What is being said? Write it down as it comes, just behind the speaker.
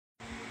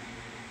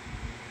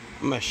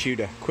I'm gonna shoot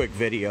a quick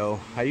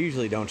video. I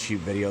usually don't shoot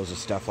videos of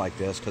stuff like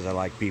this because I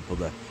like people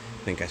to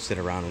think I sit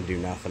around and do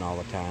nothing all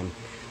the time.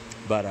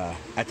 But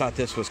I thought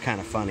this was kind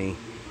of funny.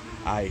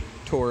 I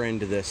tore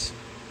into this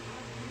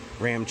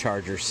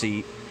Ramcharger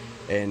seat,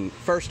 and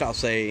first I'll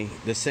say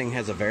this thing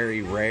has a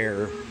very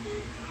rare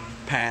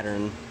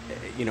pattern,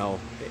 you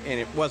know, and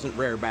it wasn't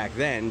rare back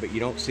then, but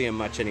you don't see them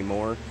much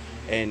anymore.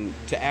 And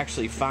to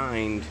actually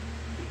find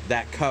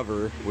that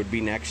cover would be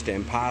next to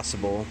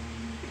impossible.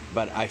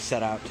 But I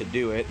set out to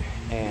do it,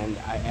 and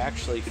I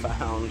actually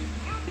found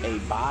a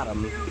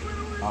bottom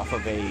off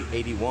of a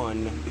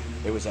 81.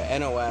 It was a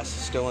NOS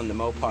still in the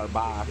Mopar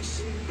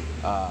box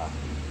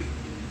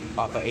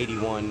off a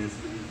 81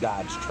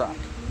 Dodge truck.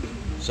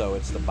 So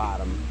it's the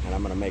bottom, and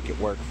I'm gonna make it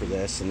work for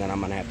this, and then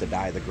I'm gonna have to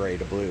dye the gray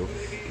to blue.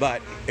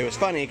 But it was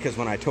funny because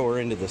when I tore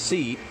into the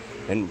seat,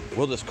 and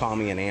we'll just call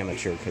me an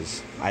amateur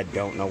because I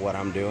don't know what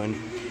I'm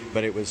doing,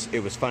 but it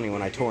was funny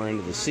when I tore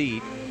into the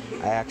seat.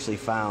 I actually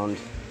found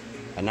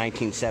a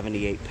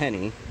 1978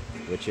 penny,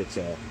 which it's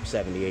a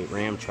 78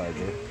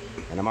 Ramcharger,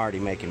 and I'm already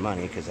making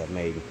money because I've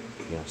made,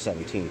 you know,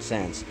 17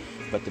 cents.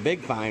 But the big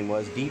find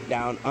was deep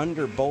down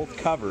under both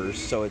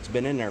covers, so it's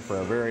been in there for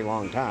a very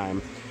long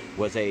time,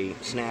 was a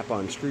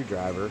snap-on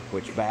screwdriver,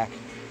 which back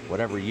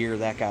whatever year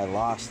that guy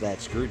lost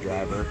that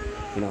screwdriver,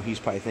 you know, he's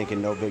probably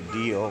thinking no big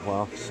deal.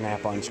 Well,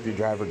 snap-on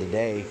screwdriver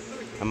today,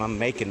 I'm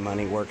making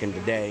money working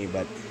today.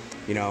 But,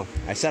 you know,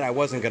 I said I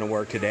wasn't going to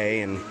work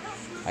today, and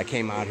I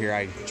came out here.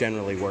 I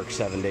generally work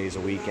 7 days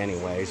a week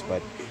anyways,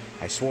 but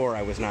I swore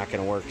I was not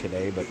going to work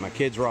today. But my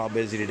kids were all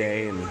busy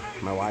today, and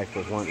my wife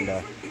was wanting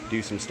to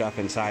do some stuff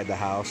inside the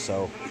house,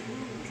 so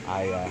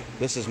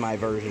this is my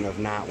version of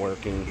not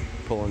working,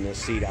 pulling this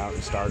seat out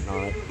and starting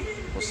on it.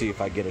 We'll see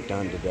if I get it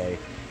done today.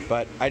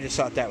 But I just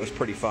thought that was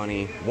pretty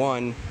funny.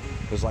 One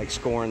was like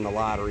scoring the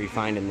lottery,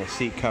 finding the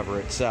seat cover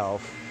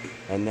itself,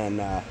 and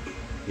then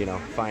you know,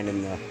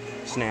 finding the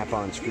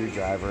snap-on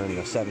screwdriver and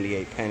the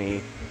 78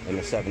 penny and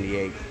the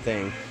 78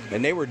 thing,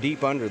 and they were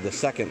deep under the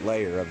second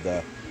layer of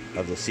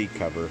the seat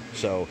cover.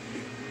 So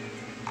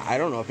I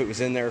don't know if it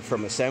was in there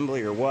from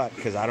assembly or what,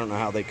 because I don't know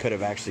how they could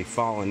have actually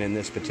fallen in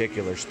this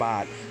particular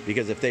spot,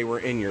 because if they were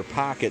in your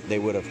pocket they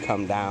would have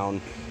come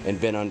down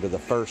and been under the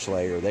first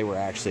layer. They were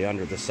actually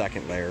under the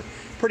second layer.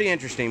 Pretty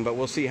interesting, but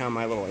we'll see how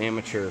my little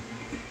amateur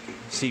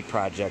seat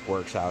project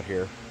works out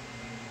here.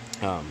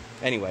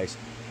 Anyways,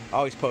 I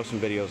always post some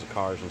videos of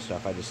cars and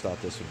stuff. I just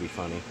thought this would be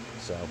funny,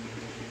 so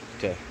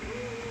to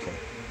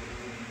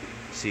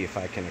see if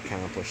I can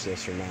accomplish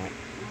this or not.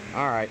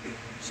 Alright,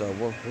 so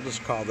we'll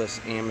just call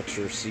this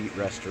amateur seat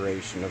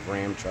restoration of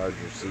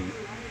Ramcharger seat.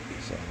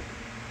 So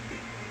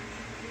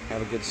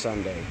have a good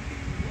Sunday.